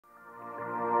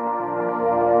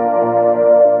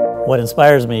What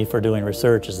inspires me for doing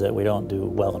research is that we don't do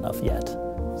well enough yet.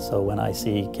 So when I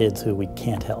see kids who we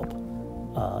can't help,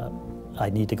 I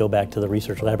need to go back to the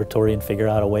research laboratory and figure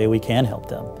out a way we can help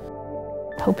them.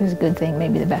 Hope is a good thing,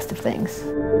 maybe the best of things.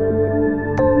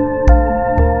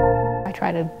 I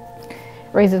try to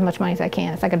raise as much money as I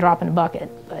can. It's like a drop in a bucket,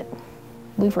 but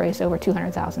we've raised over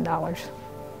 $200,000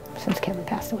 since Kevin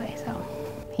passed away. So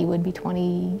he would be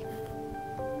 28,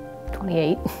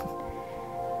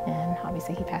 and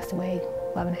obviously he passed away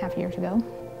 11 and a half years ago.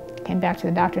 Came back to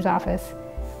the doctor's office.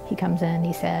 He comes in,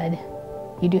 he said,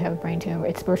 "You do have a brain tumor.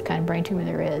 It's the worst kind of brain tumor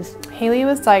there is." Haley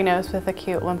was diagnosed with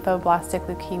acute lymphoblastic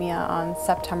leukemia on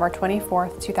September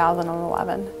 24th,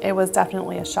 2011. It was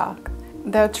definitely a shock.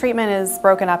 The treatment is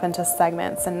broken up into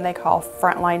segments, and they call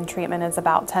frontline treatment is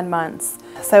about 10 months.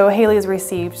 So Haley's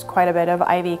received quite a bit of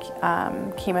IV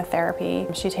chemotherapy.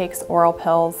 She takes oral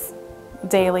pills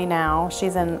daily now.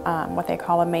 She's in what they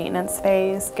call a maintenance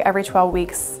phase. Every 12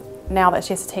 weeks now that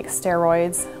she has to take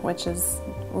steroids, which is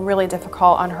really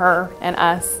difficult on her and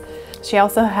us. She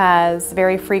also has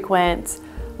very frequent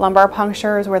lumbar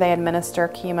punctures where they administer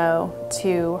chemo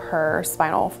to her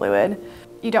spinal fluid.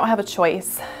 You don't have a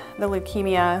choice. The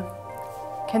leukemia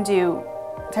can do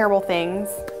terrible things.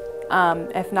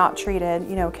 If not treated,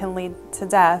 can lead to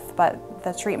death, but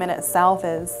the treatment itself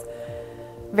is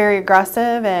very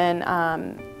aggressive and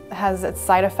has its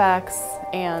side effects,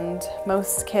 and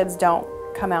most kids don't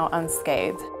come out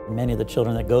unscathed. Many of the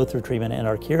children that go through treatment and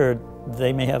are cured,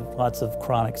 they may have lots of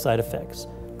chronic side effects,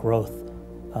 growth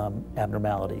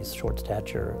abnormalities, short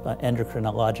stature,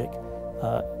 endocrinologic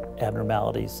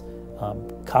abnormalities,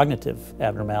 cognitive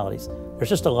abnormalities. There's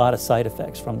just a lot of side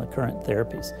effects from the current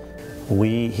therapies.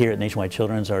 We here at Nationwide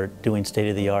Children's are doing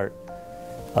state-of-the-art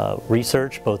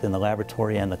research, both in the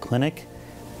laboratory and the clinic,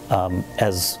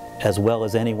 as well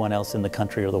as anyone else in the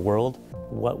country or the world.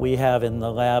 What we have in the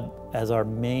lab as our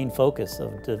main focus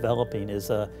of developing is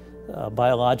a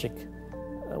biologic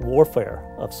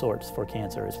warfare of sorts for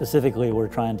cancer. Specifically, we're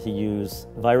trying to use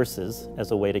viruses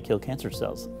as a way to kill cancer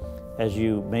cells. As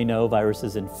you may know,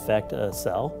 viruses infect a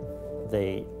cell.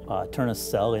 They turn a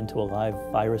cell into a live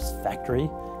virus factory,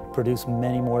 produce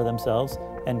many more themselves,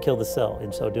 and kill the cell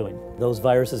in so doing. Those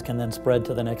viruses can then spread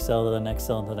to the next cell, to the next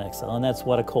cell, and to the next cell. And that's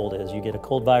what a cold is. You get a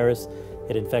cold virus,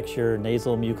 it infects your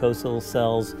nasal mucosal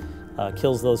cells,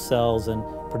 kills those cells, and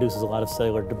produces a lot of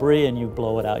cellular debris, and you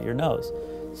blow it out your nose.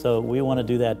 So we want to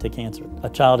do that to cancer. A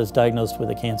child is diagnosed with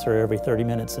a cancer every 30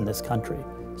 minutes in this country.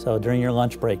 So during your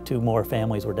lunch break, 2 more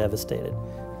families were devastated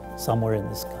somewhere in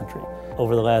this country.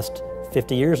 Over the last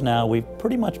 50 years now, we've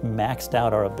pretty much maxed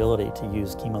out our ability to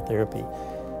use chemotherapy,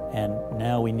 and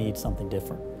now we need something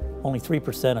different. Only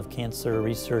 3% of cancer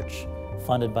research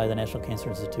funded by the National Cancer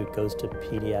Institute goes to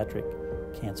pediatric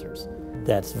cancers.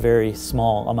 That's a very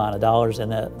small amount of dollars,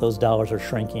 and those dollars are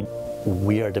shrinking.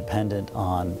 We are dependent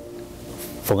on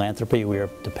philanthropy, we are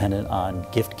dependent on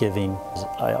gift giving.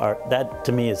 That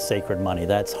to me is sacred money.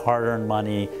 That's hard-earned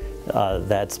money.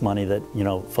 That's money that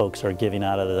folks are giving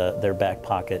out of their back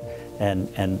pocket. And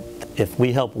if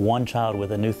we help one child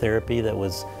with a new therapy that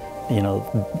was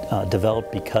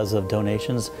developed because of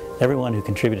donations, everyone who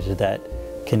contributed to that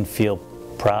can feel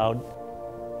proud.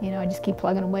 I just keep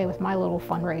plugging away with my little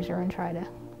fundraiser and try to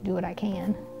do what I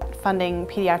can. Funding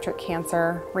pediatric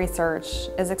cancer research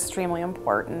is extremely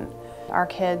important. Our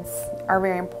kids are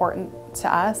very important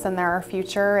to us, and they're our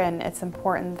future, and it's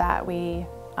important that we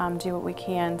do what we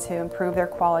can to improve their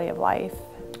quality of life.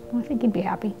 Well, I think he'd be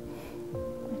happy.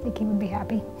 I think he would be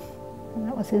happy. And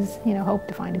that was his, hope,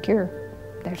 to find a cure.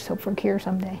 There's hope for a cure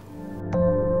someday.